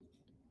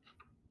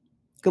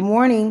Good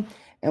morning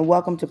and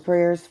welcome to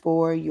Prayers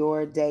for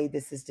Your Day.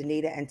 This is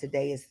Danita, and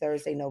today is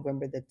Thursday,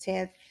 November the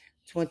 10th,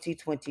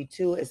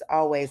 2022. As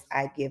always,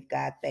 I give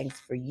God thanks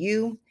for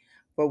you,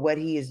 for what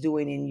He is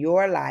doing in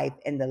your life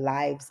and the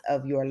lives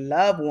of your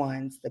loved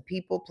ones, the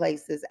people,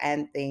 places,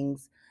 and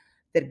things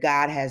that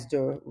God has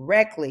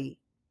directly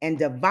and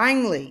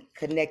divinely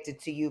connected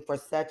to you for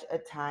such a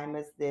time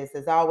as this.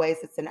 As always,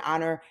 it's an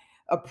honor,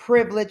 a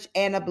privilege,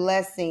 and a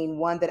blessing,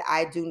 one that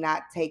I do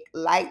not take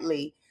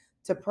lightly,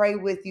 to pray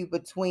with you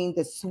between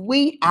the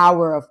sweet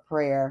hour of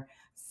prayer,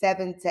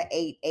 7 to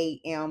 8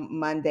 a.m.,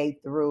 Monday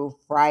through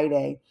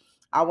Friday.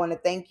 I want to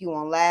thank you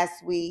on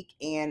last week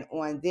and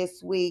on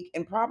this week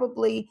and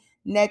probably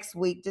next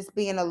week, just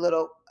being a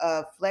little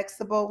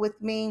flexible with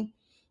me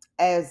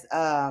as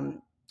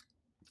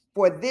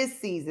for this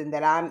season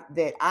that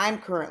I'm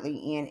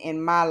currently in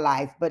my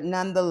life. But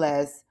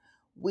nonetheless,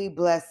 we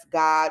bless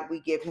God, we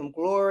give him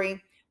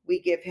glory, we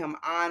give him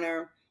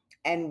honor,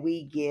 and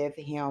we give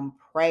him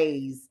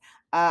praise.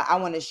 I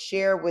want to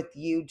share with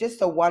you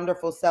just a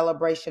wonderful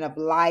celebration of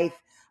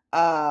life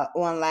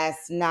on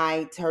last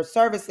night. Her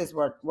services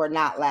were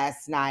not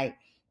last night,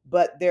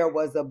 but there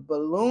was a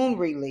balloon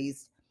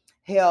release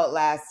held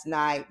last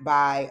night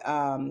by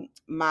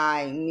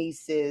my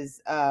niece's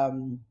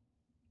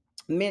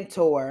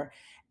mentor,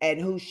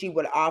 and who she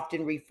would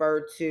often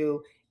refer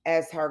to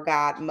as her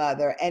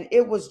godmother. And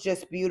it was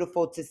just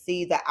beautiful to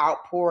see the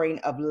outpouring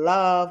of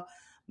love.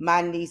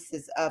 My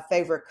niece's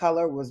favorite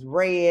color was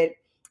red.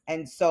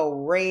 And so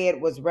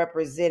red was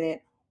represented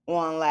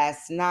on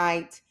last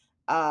night.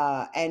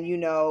 And, you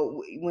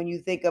know, when you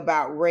think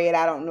about red,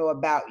 I don't know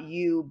about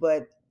you,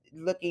 but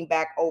looking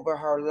back over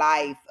her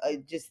life,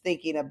 just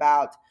thinking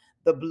about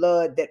the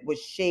blood that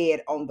was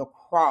shed on the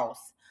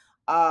cross,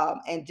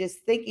 and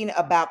just thinking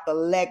about the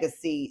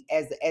legacy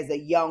as a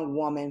young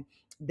woman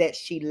that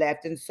she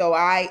left. And so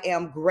I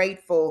am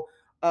grateful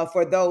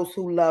for those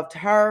who loved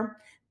her,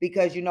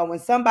 because you know, when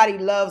somebody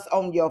loves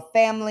on your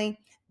family,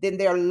 then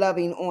they're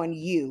loving on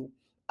you.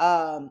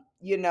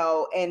 You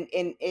know, and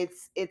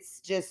it's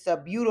just a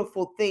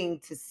beautiful thing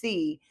to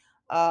see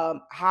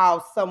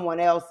how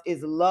someone else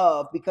is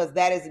loved, because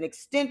that is an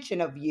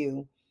extension of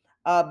you,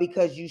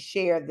 because you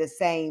share the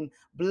same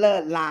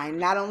bloodline,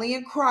 not only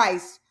in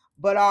Christ,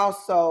 but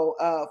also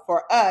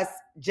for us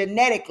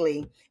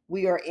genetically,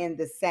 we are in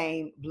the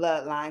same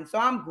bloodline. So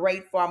I'm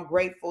grateful. I'm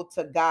grateful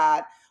to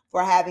God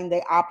for having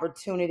the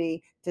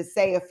opportunity to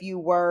say a few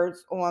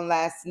words on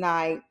last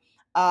night.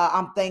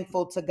 I'm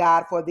thankful to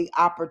God for the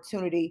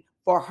opportunity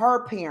for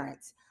her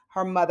parents,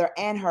 her mother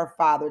and her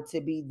father,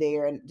 to be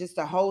there, and just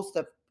a host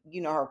of,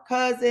 you know, her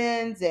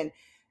cousins and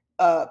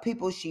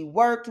people she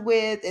worked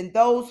with and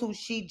those who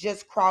she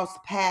just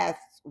crossed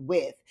paths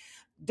with.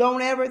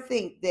 Don't ever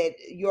think that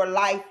your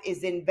life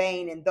is in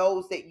vain, and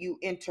those that you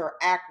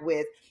interact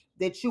with,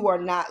 that you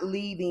are not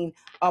leaving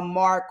a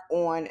mark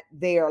on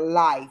their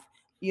life.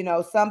 You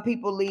know, some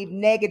people leave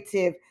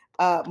negative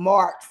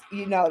marks,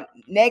 you know,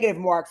 negative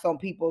marks on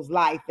people's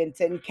life, and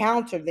to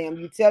encounter them,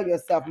 you tell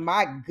yourself,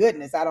 my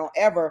goodness, I don't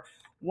ever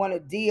want to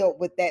deal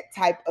with that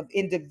type of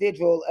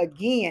individual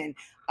again.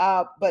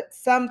 But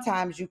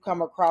sometimes you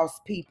come across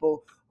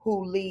people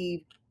who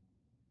leave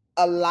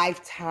a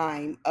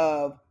lifetime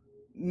of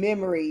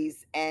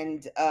memories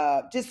and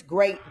just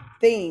great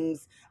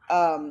things,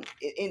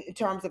 in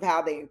terms of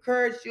how they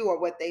encouraged you or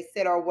what they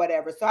said or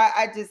whatever. So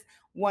I just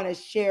want to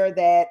share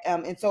that.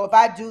 And so if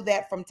I do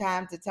that from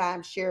time to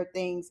time, share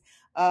things,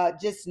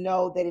 just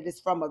know that it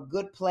is from a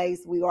good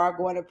place. We are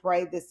going to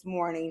pray this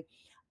morning.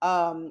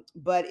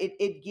 But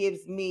it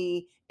gives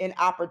me an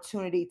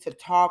opportunity to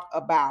talk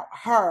about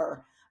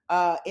her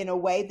in a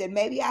way that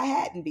maybe I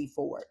hadn't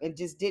before and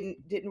just didn't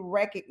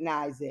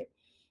recognize it.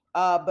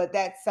 But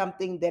that's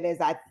something that,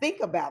 as I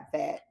think about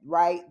that,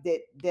 right,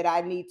 that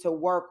I need to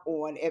work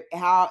on.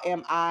 How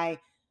am I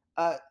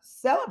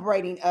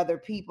celebrating other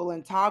people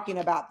and talking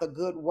about the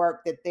good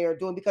work that they're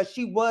doing? Because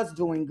she was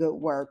doing good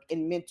work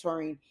in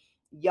mentoring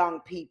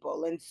young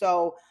people. And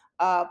so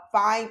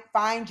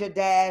find your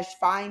dash,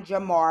 find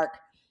your mark,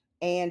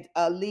 and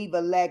leave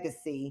a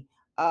legacy,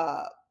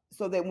 uh,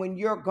 so that when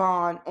you're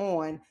gone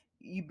on,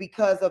 you,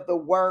 because of the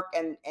work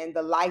and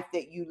the life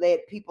that you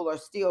led, people are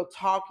still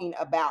talking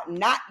about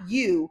not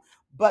you,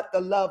 but the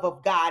love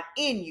of God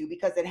in you,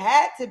 because it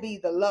had to be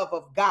the love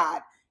of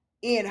God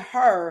in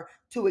her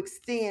to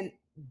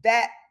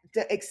that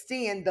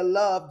extend the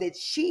love that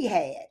she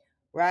had,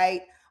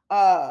 right?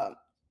 uh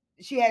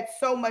she had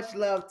so much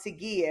love to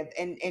give,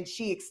 and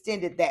she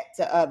extended that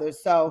to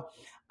others. So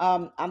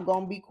I'm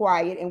going to be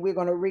quiet, and we're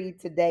going to read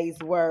today's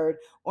word.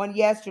 On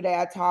yesterday,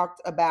 I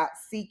talked about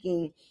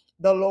seeking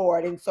the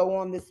Lord. And so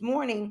on this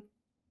morning,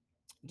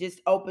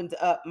 just opened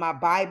up my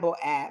Bible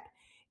app,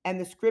 and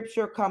the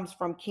scripture comes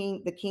from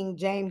the King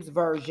James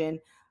Version,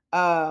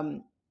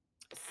 um,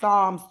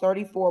 Psalms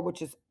 34,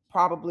 which is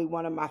probably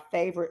one of my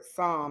favorite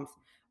Psalms,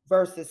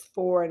 verses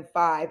 4 and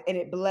 5. And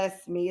it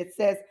blessed me. It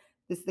says,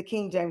 this is the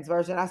King James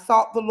Version: I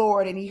sought the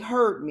Lord, and he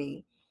heard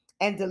me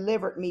and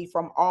delivered me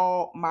from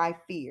all my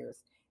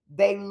fears.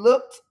 They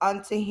looked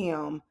unto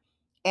him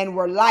and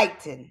were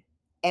lightened.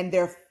 and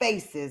their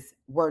faces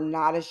were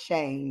not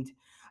ashamed.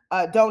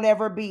 Don't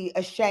ever be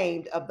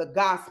ashamed of the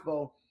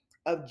gospel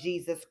of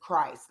Jesus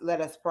Christ.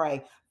 Let us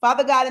pray.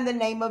 Father God, in the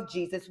name of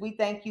Jesus, we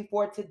thank you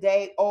for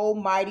today,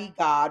 Almighty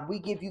God. We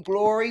give you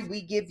glory,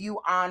 we give you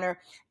honor,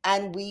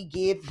 and we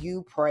give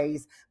you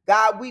praise.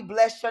 God, we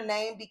bless your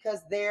name because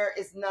there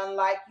is none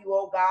like you,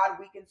 oh God.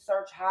 We can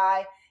search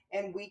high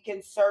and we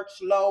can search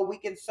low. We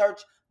can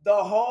search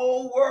the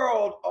whole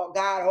world, oh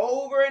God,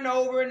 over and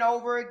over and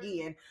over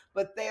again.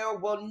 But there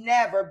will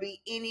never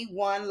be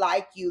anyone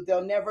like you.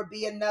 There'll never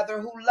be another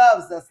who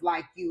loves us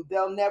like you.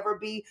 There'll never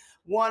be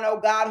one, oh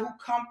God, who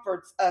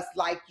comforts us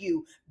like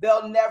you.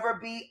 There'll never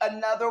be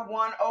another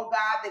one, oh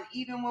God, that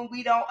even when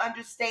we don't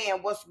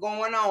understand what's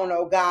going on,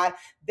 oh God,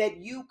 that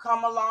you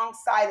come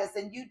alongside us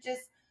and you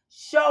just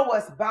show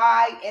us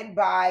by and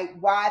by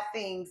why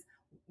things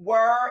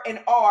were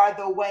and are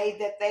the way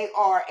that they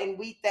are. And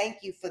we thank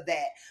you for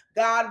that.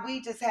 God,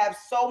 we just have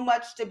so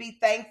much to be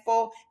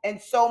thankful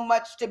and so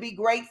much to be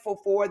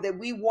grateful for that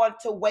we want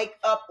to wake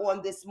up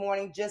on this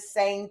morning just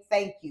saying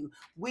thank you.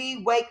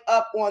 We wake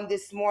up on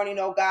this morning,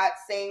 oh God,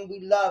 saying we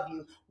love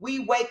you. We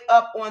wake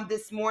up on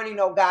this morning,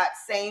 oh God,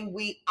 saying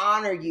we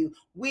honor you.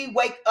 We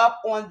wake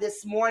up on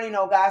this morning,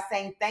 oh God,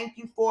 saying thank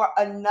you for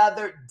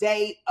another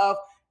day of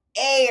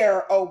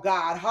air, oh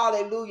God,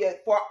 hallelujah,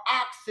 for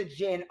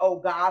oxygen, oh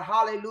God,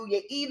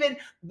 hallelujah, even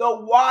the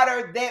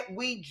water that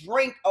we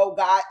drink, oh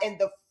God, and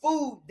the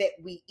food that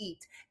we eat,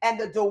 and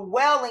the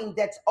dwelling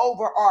that's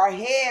over our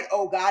head,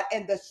 oh God,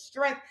 and the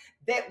strength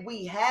that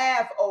we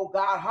have, oh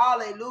God,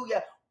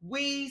 hallelujah.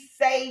 We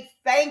say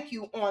thank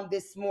you on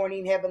this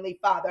morning, Heavenly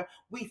Father.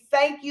 We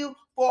thank you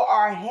for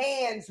our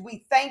hands.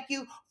 We thank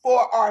you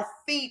for our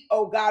feet,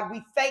 oh God.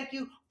 We thank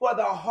you for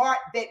the heart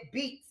that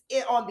beats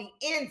on the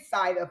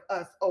inside of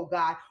us, oh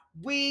God.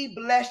 We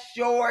bless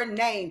your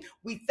name.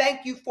 We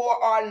thank you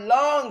for our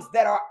lungs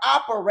that are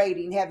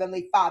operating,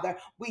 Heavenly Father.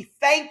 We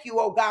thank you,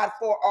 oh God,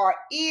 for our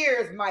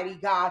ears, mighty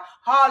God.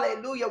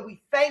 Hallelujah.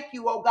 We thank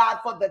you, oh God,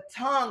 for the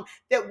tongue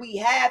that we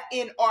have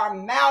in our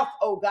mouth,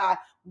 oh God.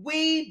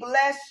 We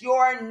bless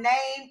your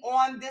name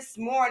on this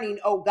morning,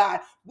 oh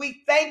God.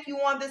 We thank you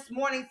on this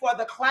morning for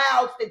the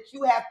clouds that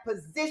you have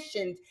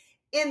positioned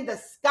in the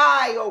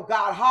sky, oh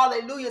God,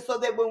 hallelujah, so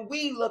that when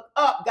we look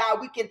up,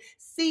 God, we can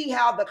see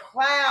how the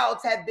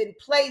clouds have been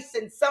placed,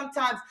 and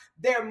sometimes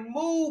they're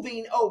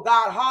moving, oh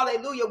God,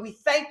 hallelujah. We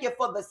thank you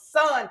for the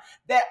sun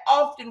that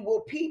often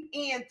will peep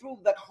in through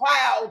the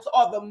clouds,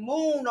 or the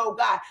moon, oh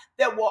God,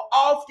 that will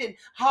often,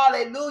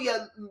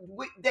 hallelujah,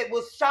 that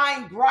will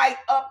shine bright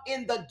up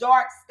in the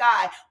dark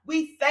sky.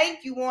 We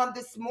thank you on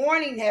this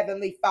morning,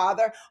 Heavenly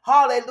Father,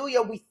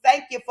 hallelujah. We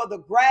thank you for the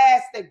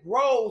grass that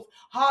grows,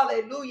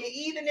 hallelujah,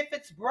 even if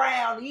it's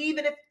brown,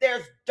 even if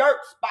there's dirt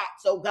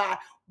spots, oh God.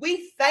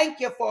 We thank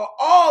you for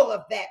all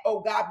of that,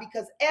 oh God,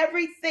 because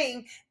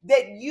everything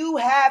that you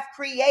have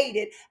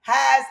created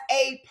has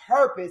a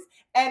purpose.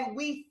 And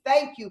we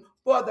thank you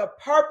for the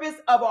purpose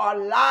of our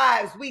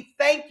lives. We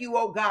thank you,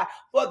 oh God,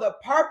 for the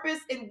purpose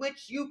in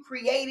which you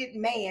created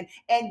man.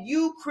 And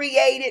you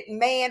created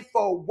man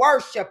for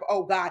worship,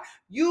 oh God.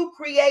 You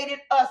created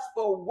us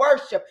for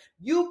worship.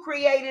 You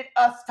created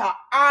us to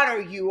honor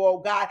you, oh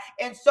God.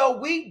 And so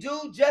we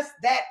do just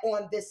that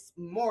on this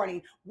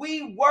morning.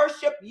 We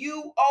worship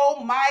you,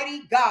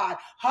 Almighty God.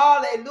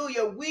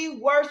 Hallelujah. We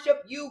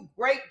worship you,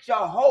 great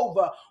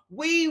Jehovah.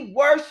 We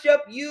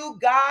worship you,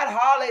 God.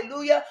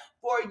 Hallelujah.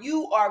 For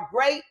you are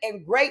great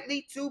and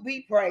greatly to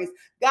be praised.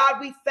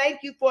 God, we thank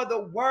you for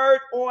the word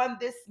on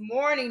this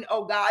morning,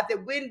 oh God,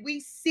 that when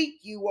we seek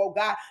you, oh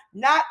God,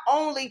 not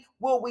only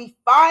will we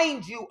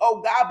find you,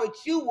 oh God, but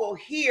you will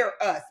hear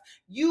us.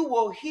 You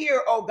will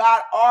hear, oh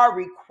God, our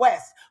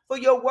request. For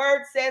your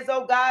word says,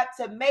 oh God,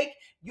 to make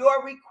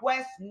your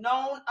request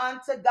known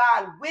unto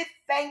God with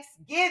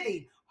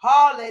thanksgiving.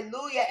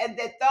 Hallelujah. And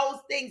that those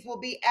things will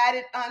be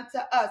added unto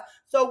us.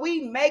 So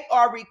we make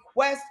our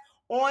request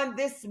on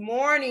this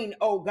morning,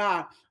 oh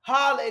God.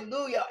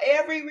 Hallelujah.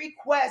 Every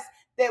request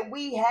that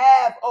we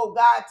have, oh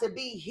God, to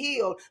be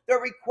healed, the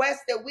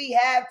request that we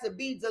have to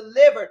be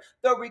delivered,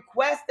 the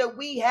request that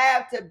we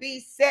have to be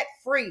set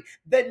free,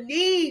 the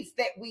needs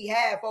that we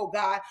have, oh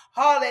God.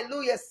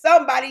 Hallelujah.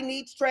 Somebody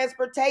needs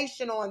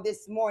transportation on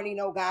this morning,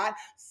 oh God.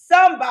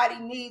 Somebody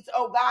needs,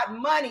 oh God,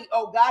 money,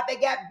 oh God. They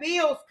got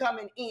bills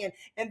coming in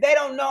and they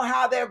don't know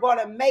how they're going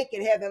to make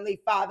it, Heavenly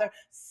Father.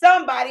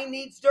 Somebody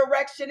needs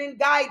direction and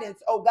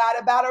guidance, oh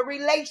God, about a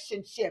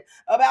relationship,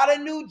 about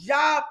a new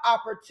job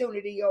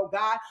opportunity, oh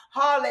God.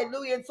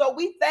 Hallelujah. And so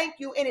we thank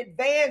you in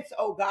advance,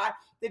 oh God,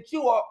 that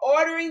you are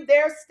ordering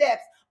their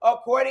steps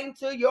according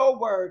to your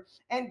word.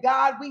 And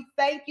God, we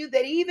thank you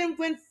that even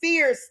when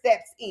fear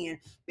steps in,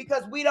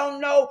 because we don't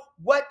know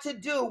what to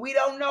do, we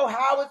don't know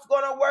how it's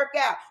going to work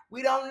out,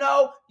 we don't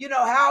know,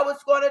 how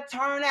it's going to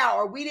turn out,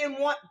 or we didn't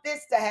want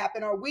this to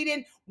happen, or we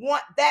didn't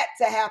want that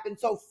to happen.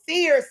 So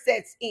fear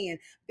sets in.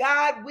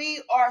 God,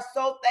 we are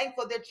so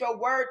thankful that your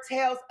word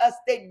tells us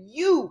that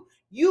you,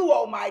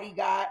 Almighty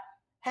God,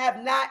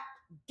 have not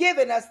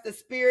given us the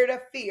spirit of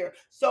fear.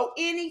 So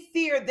any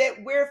fear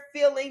that we're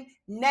feeling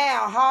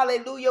now,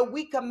 hallelujah,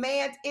 we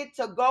command it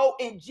to go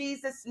in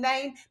Jesus'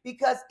 name,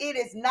 because it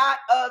is not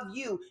of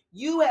you.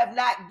 You have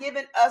not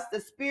given us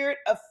the spirit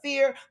of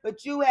fear,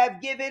 but you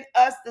have given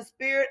us the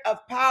spirit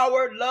of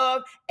power,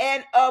 love,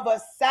 and of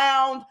a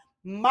sound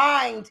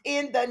mind,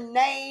 in the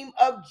name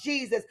of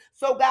Jesus.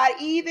 So God,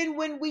 even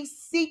when we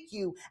seek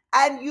you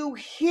and you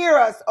hear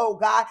us, oh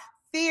God,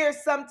 fear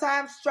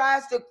sometimes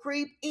tries to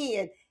creep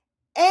in,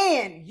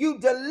 and you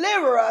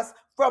deliver us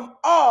from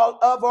all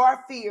of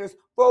our fears.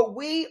 For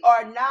we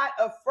are not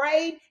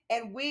afraid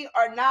and we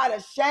are not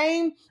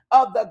ashamed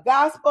of the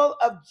gospel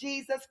of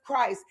Jesus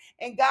Christ.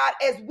 And God,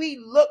 as we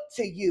look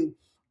to you,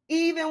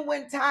 even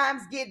when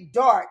times get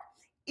dark,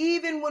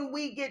 even when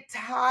we get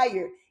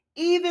tired,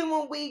 even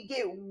when we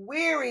get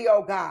weary,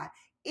 oh God,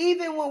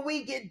 even when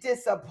we get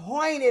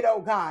disappointed,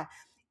 oh God,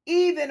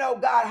 even, oh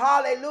God,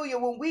 hallelujah,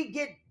 when we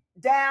get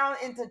down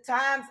into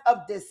times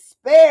of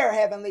despair,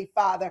 Heavenly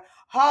Father,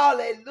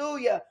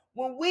 hallelujah.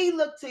 When we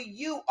look to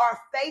you, our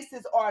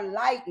faces are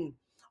lightened.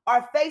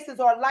 Our faces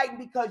are lightened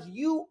because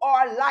you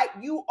are light.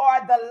 You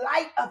are the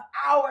light of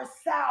our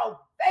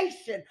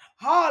salvation.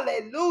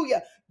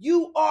 Hallelujah.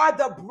 You are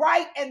the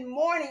bright and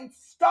morning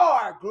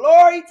star.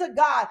 Glory to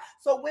God.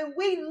 So when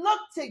we look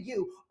to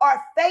you,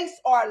 our face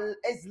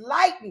is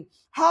lightened.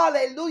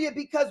 Hallelujah.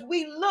 Because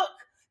we look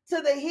to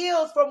the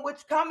hills from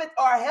which cometh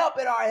our help,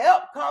 and our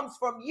help comes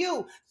from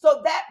you. So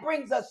that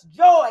brings us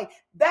joy.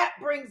 That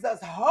brings us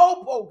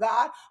hope, oh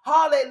God.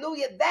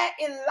 Hallelujah. That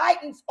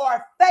enlightens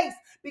our face,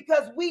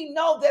 because we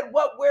know that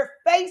what we're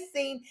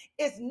facing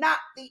is not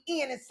the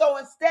end. And so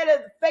instead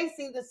of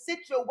facing the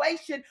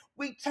situation,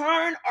 we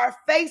turn our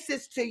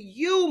faces to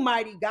you,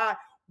 mighty God.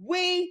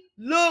 We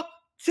look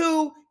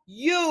to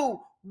you.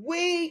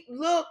 We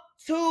look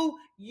to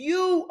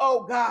you,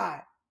 oh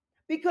God,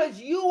 because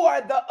you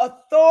are the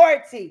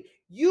authority.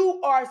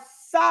 You are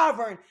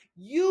sovereign.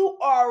 You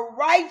are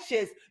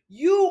righteous.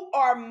 You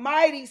are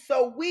mighty.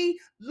 So we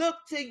look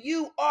to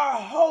you. Our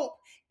hope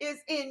is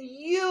in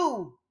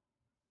you.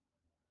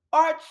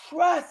 Our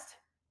trust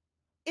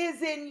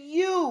is in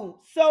you.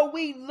 So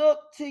we look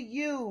to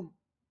you.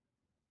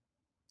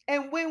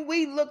 And when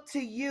we look to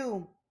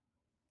you,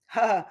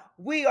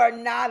 we are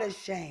not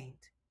ashamed.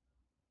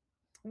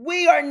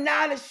 We are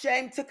not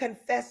ashamed to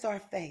confess our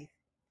faith.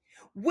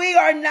 We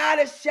are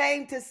not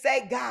ashamed to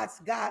say God's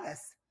got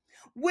us.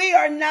 We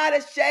are not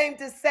ashamed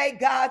to say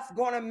God's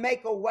going to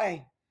make a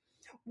way.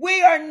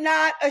 We are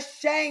not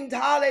ashamed,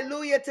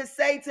 hallelujah, to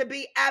say to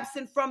be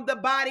absent from the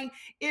body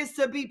is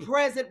to be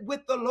present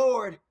with the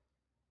Lord.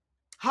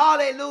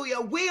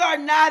 Hallelujah. We are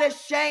not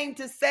ashamed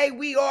to say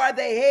we are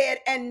the head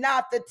and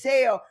not the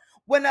tail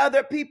when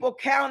other people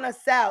count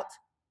us out.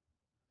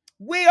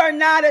 We are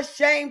not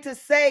ashamed to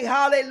say,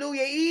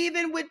 hallelujah,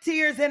 even with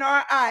tears in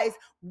our eyes,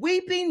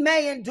 weeping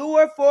may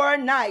endure for a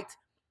night,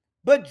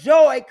 but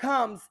joy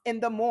comes in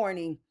the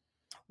morning.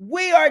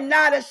 We are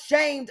not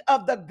ashamed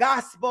of the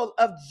gospel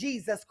of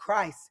Jesus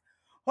Christ.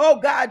 Oh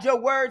God,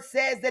 your word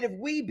says that if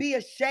we be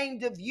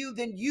ashamed of you,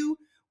 then you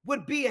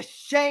would be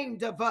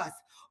ashamed of us.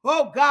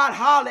 Oh God,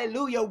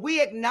 hallelujah.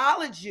 We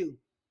acknowledge you,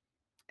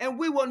 and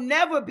we will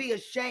never be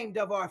ashamed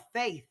of our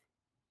faith.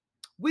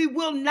 We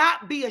will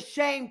not be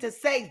ashamed to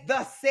say,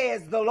 thus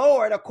says the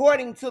Lord,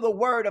 according to the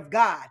word of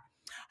God.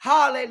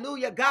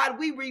 Hallelujah. God,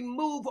 we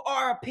remove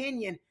our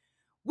opinion.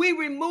 We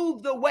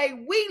remove the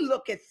way we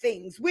look at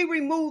things. We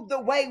remove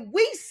the way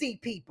we see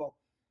people.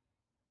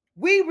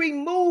 We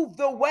remove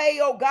the way,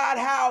 oh God,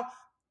 how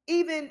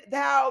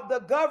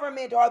the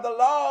government or the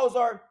laws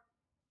or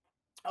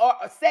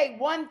say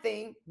one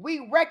thing.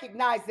 We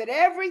recognize that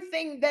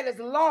everything that is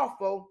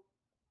lawful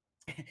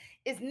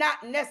is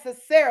not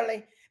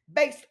necessarily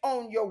based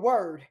on your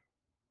word.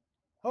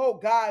 Oh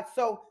God,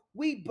 so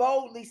we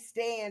boldly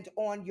stand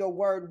on your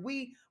word.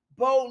 We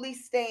boldly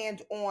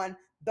stand on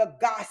the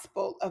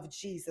gospel of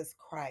Jesus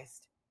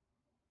Christ,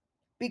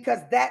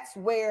 because that's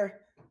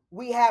where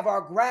we have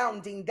our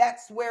grounding.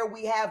 That's where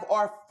we have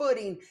our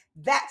footing.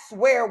 That's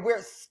where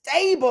we're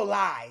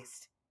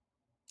stabilized.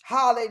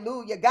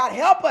 Hallelujah. God,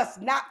 help us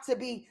not to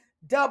be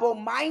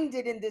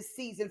double-minded in this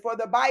season, for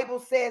the Bible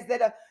says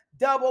that a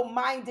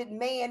double-minded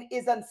man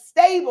is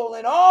unstable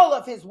in all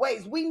of his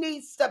ways. We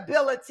need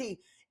stability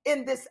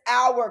in this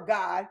hour,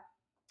 God.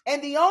 And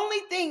the only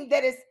thing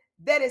that is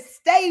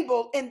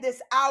stable in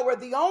this hour,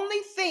 the only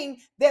thing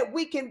that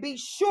we can be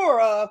sure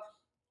of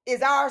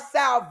is our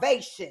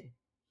salvation.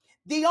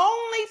 The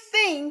only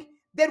thing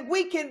that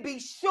we can be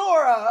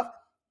sure of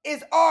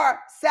is our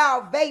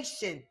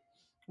salvation.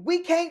 We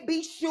can't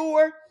be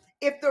sure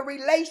if the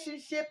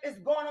relationship is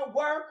going to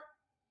work.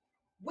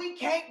 We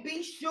can't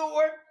be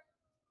sure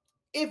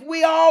if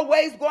we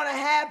always going to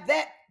have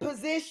that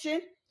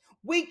position.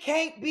 We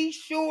can't be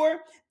sure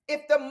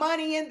if the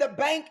money in the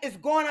bank is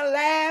going to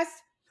last.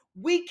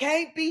 We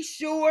can't be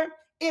sure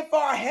if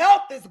our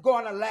health is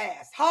going to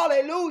last.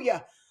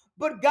 Hallelujah.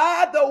 But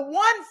God, the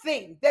one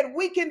thing that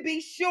we can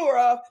be sure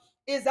of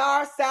is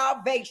our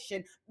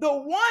salvation. The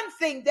one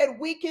thing that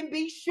we can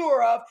be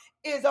sure of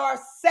is our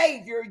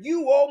Savior,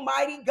 you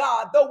Almighty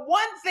God. The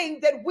one thing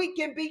that we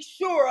can be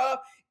sure of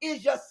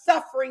is your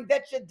suffering,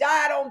 that you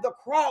died on the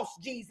cross,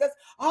 Jesus.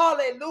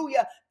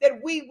 Hallelujah. That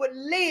we would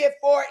live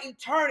for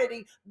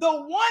eternity. The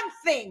one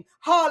thing,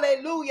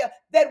 hallelujah,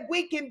 that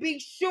we can be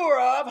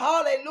sure of,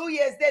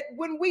 hallelujah, is that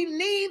when we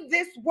leave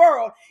this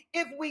world,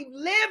 if we've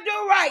lived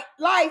a right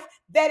life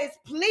that is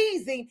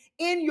pleasing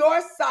in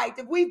your sight,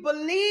 if we've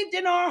believed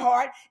in our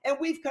heart and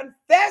we've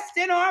confessed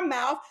in our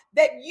mouth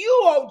that you,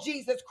 oh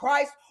Jesus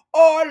Christ,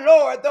 oh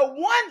Lord, the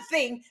one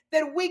thing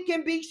that we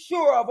can be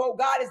sure of, oh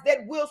God, is that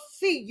we'll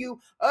see you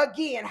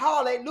again.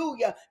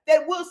 Hallelujah.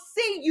 That we'll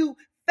see you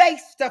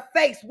face to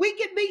face. We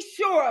can be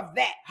sure of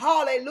that.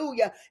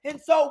 Hallelujah. And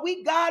so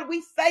God,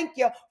 we thank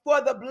you for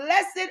the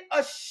blessed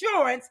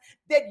assurance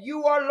that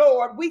you are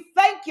Lord. We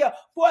thank you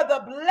for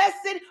the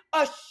blessed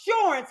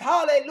assurance,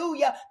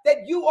 hallelujah,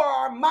 that you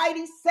are our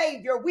mighty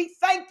Savior. We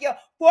thank you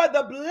for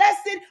the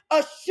blessed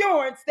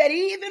assurance that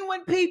even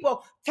when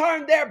people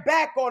turn their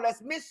back on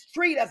us,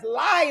 mistreat us,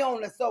 lie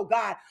on us, oh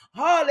God,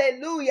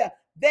 hallelujah,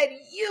 that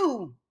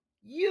you,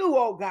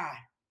 oh God,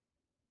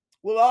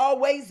 will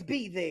always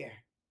be there.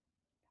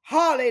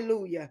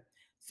 Hallelujah.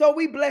 So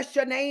we bless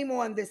your name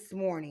on this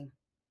morning.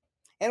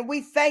 And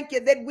we thank you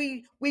that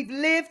we've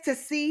lived to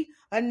see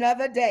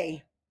another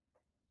day.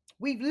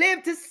 We've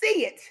lived to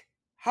see it.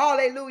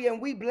 Hallelujah.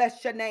 And we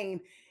bless your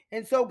name.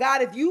 And so,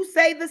 God, if you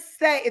say the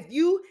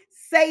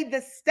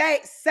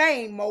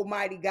same,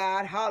 Almighty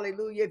God,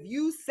 hallelujah. If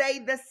you say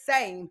the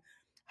same,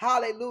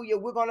 hallelujah,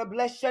 we're going to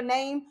bless your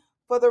name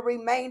for the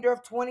remainder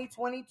of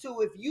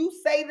 2022. If you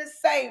say the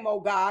same,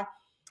 oh God,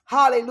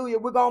 hallelujah,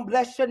 we're going to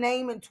bless your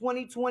name in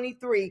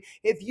 2023.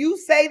 If you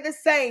say the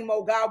same,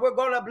 oh God, we're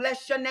going to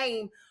bless your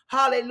name.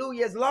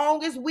 Hallelujah. As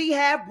long as we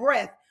have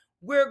breath,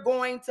 we're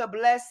going to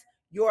bless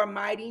your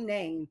mighty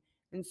name.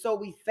 And so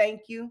we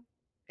thank you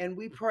and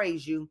we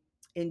praise you.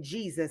 In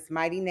Jesus'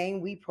 mighty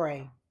name we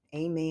pray.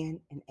 Amen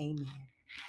and amen.